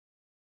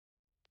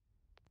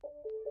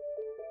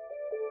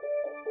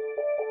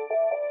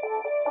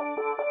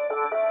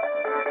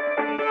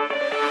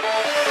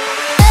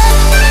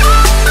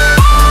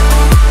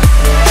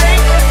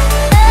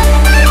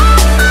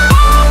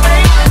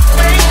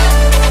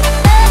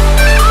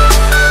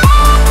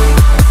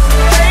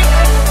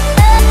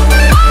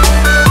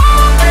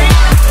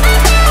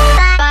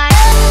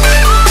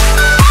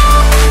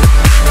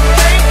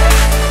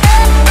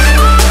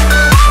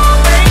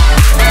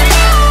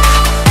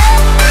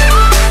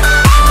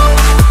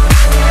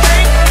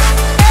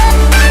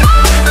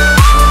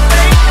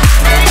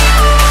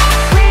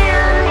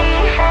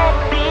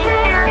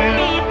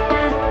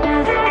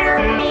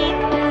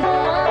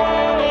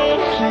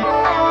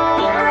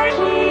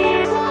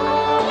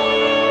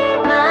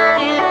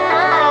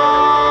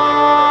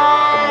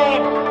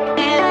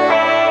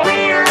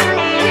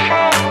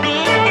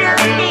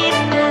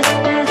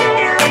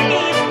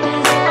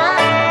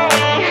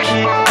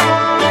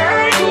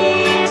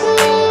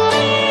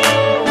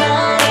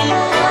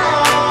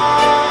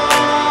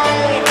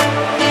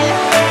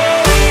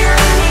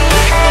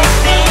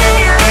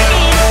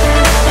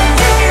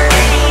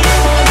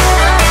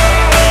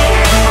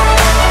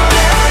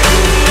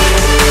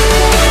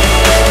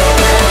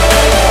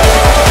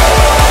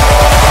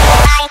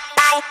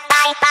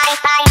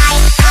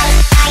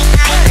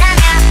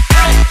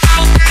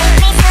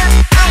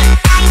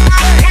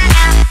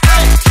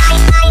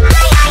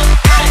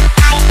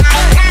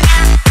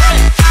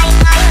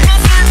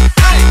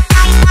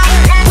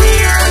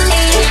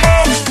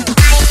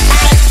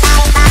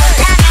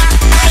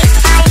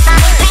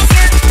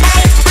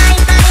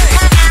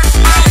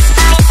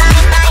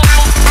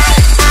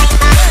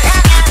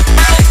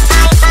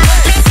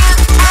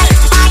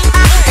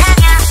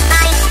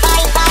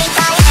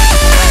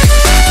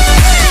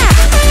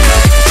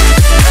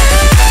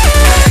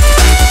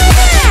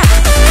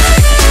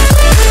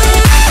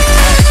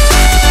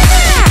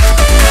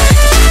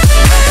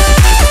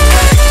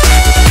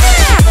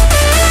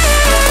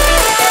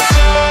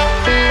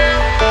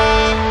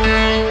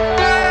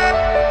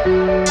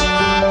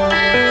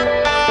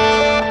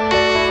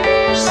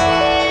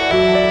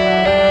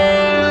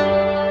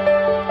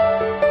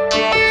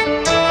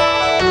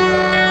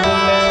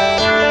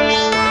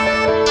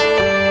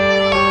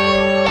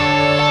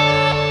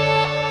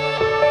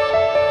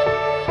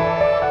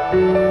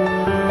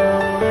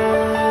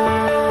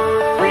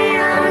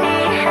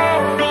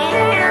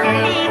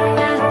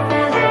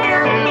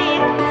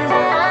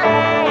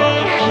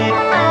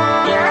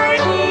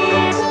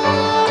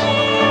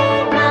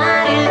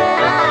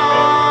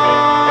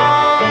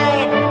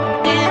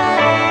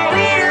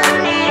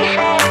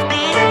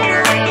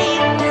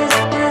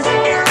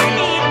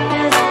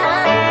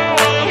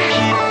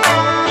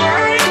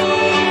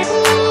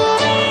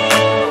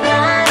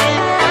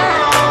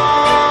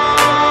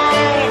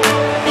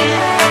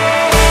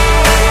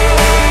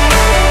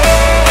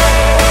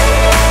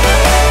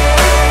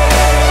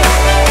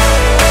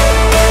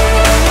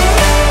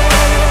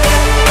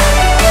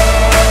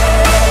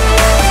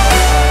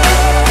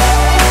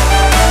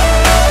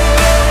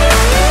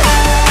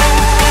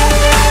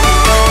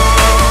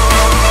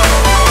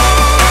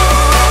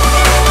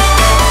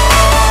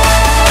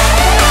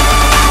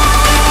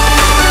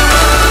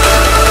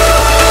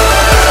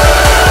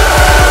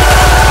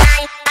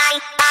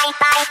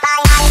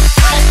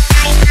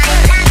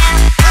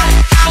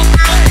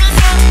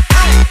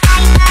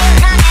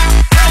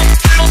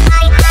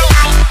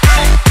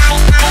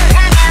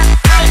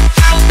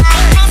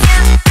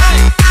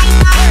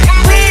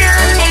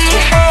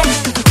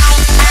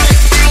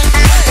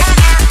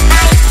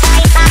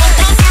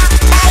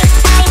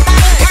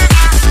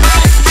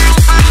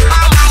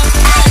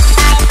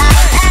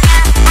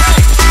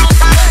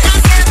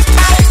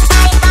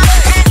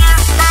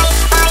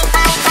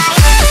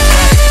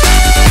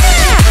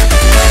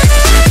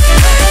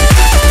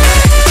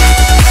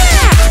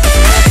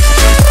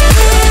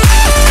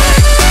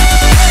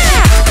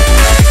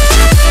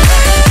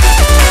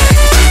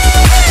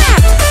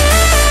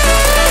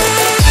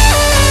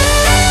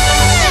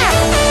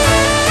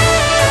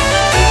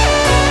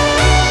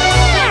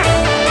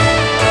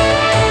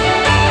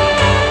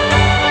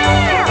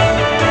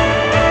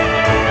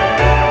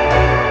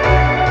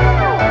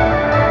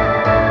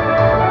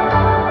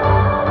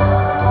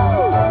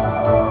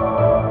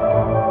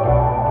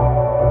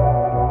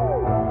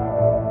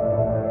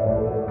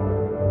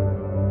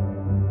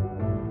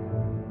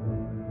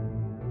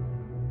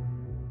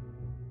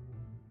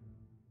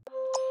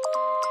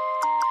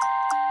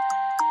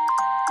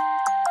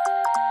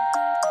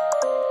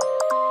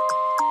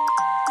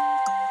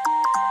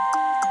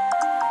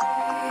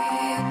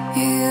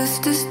You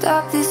used to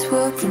stop this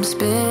world from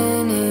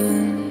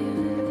spinning.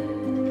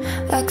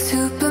 Like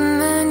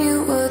Superman,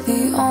 you were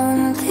the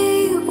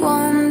only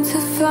one to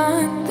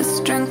find the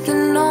strength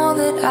in all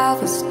that I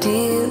was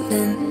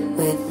dealing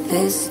with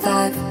this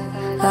life,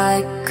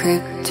 like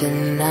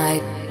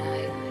kryptonite.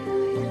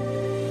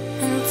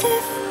 And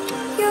if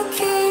you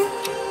keep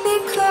me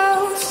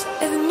close,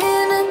 every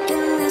minute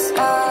in this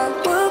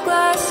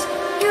hourglass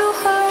you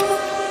hold.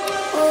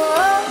 Oh,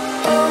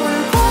 oh, oh,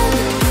 and when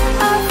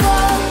I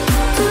fall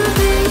to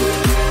be,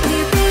 will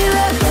you be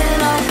there when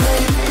I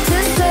wait to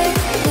save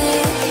me?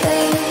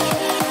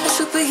 A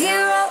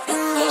superhero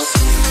in your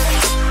sleep.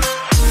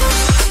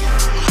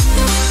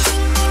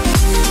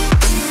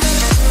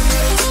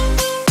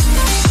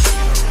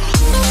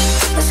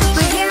 A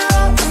superhero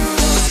in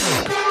your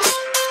sleep.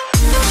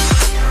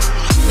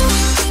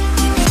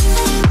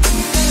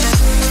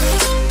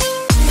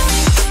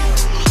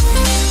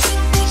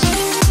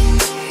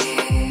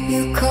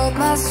 You called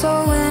my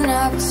soul when I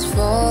was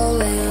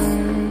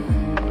falling.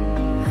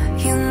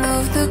 You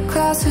moved the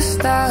clouds to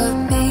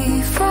stop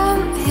me from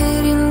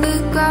hitting the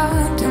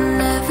ground.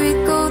 And every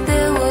goal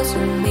there was a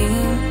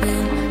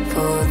meaning.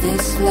 For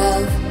this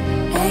love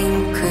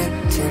ain't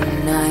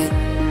kryptonite.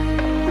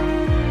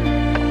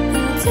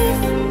 And if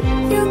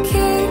you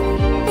keep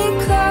me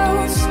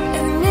close,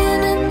 every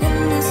minute in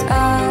this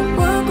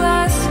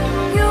hourglass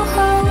you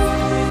hold.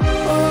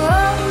 Oh,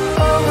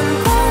 oh, oh, and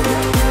when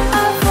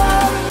I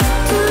fall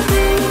to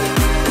be,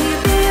 will you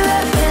be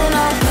there when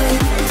I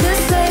wait to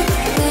save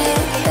me?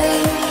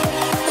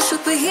 A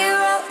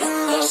superhero in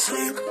your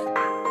sleep.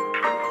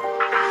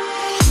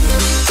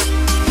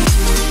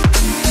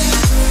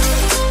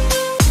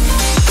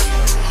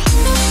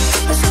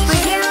 A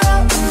superhero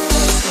in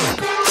your sleep.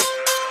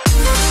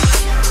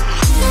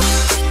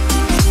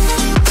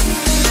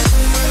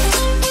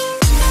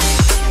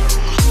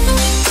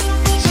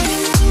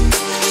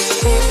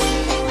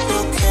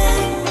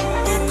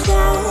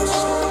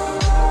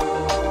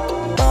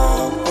 Oh,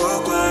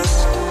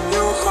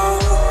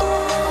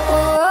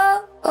 oh,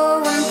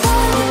 oh, and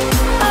when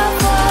I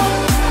fall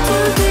to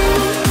be,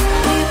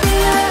 will you be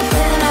there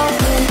when I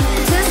wait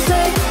to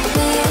save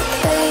me?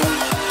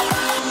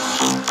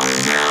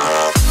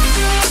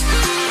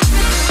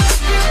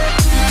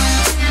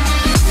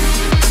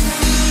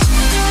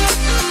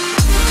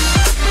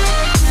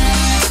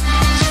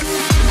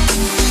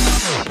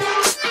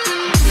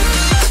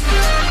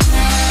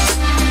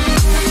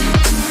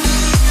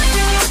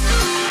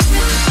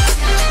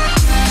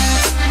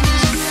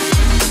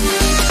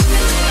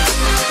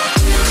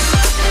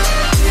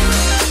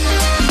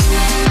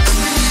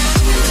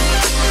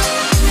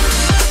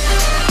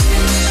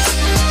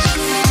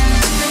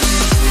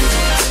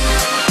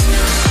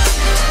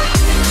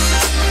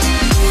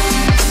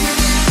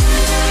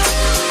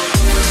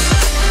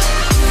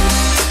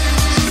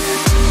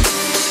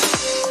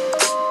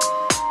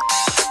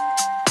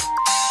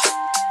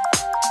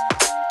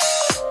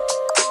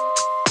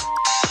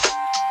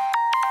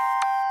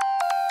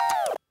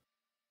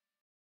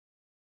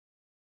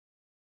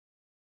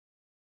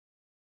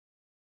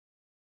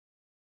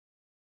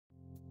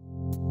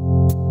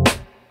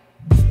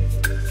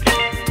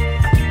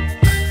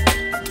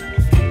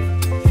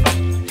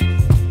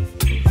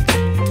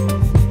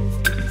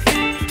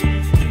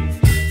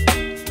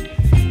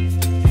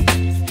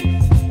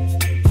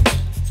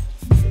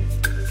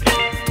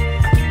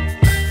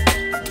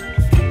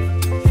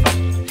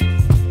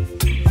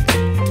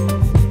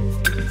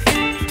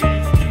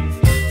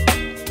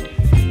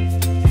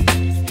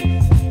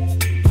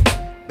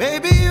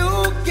 Baby, you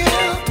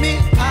give me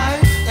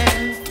ice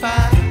and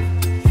fire.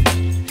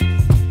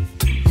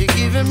 You're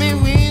giving me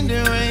wind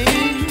and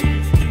rain.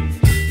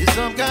 You're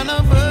some kind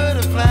of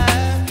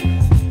butterfly.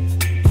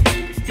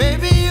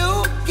 Baby,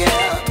 you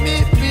give me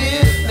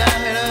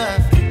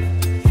midnight.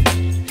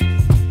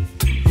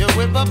 You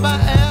whip up my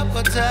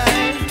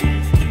appetite.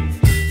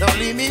 Don't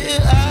leave me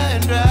here.